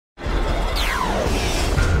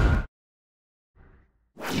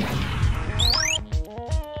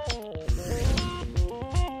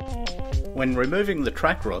When removing the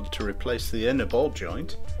track rod to replace the inner ball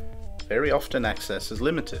joint, very often access is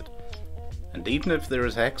limited, and even if there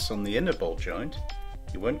is hex on the inner ball joint,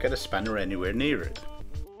 you won't get a spanner anywhere near it.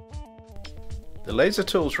 The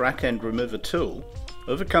LaserTools rack end remover tool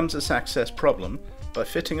overcomes this access problem by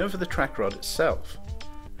fitting over the track rod itself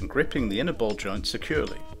and gripping the inner ball joint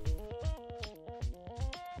securely.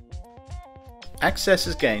 Access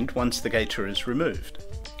is gained once the gaiter is removed.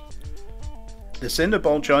 This inner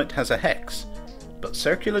ball joint has a hex, but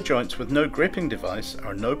circular joints with no gripping device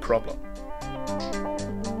are no problem.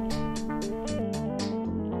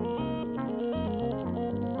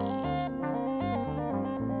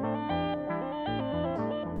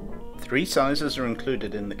 Three sizes are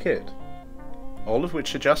included in the kit, all of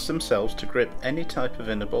which adjust themselves to grip any type of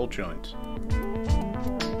inner ball joint.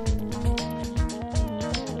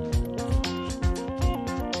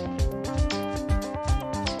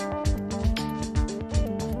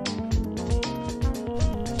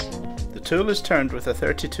 The tool is turned with a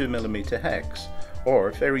 32mm hex,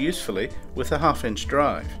 or very usefully with a 1/2 inch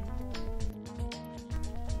drive.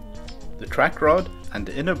 The track rod and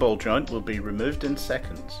inner ball joint will be removed in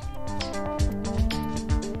seconds.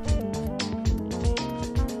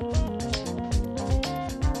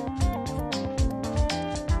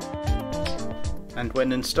 And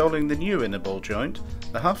when installing the new inner ball joint,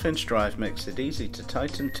 the 1/2 inch drive makes it easy to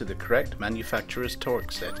tighten to the correct manufacturer's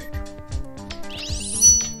torque setting.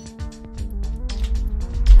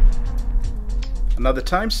 Another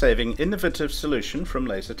time-saving, innovative solution from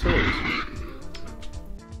LaserTools.